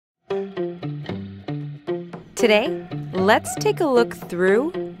Today, let's take a look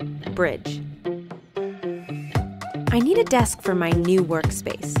through Bridge. I need a desk for my new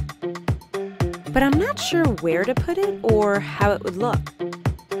workspace, but I'm not sure where to put it or how it would look.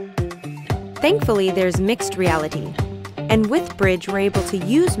 Thankfully, there's mixed reality, and with Bridge, we're able to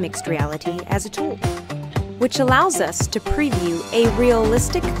use mixed reality as a tool, which allows us to preview a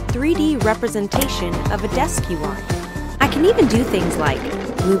realistic 3D representation of a desk you want. I can even do things like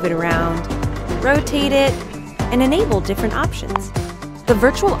move it around, rotate it, and enable different options. The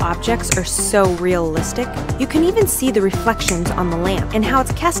virtual objects are so realistic, you can even see the reflections on the lamp and how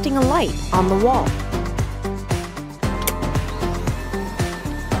it's casting a light on the wall.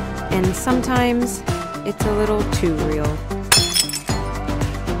 And sometimes, it's a little too real.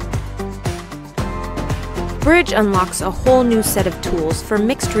 Bridge unlocks a whole new set of tools for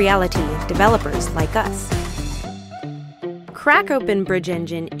mixed reality developers like us. Crack open Bridge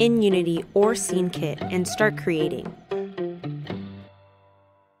Engine in Unity or SceneKit and start creating.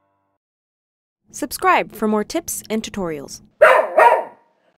 Subscribe for more tips and tutorials.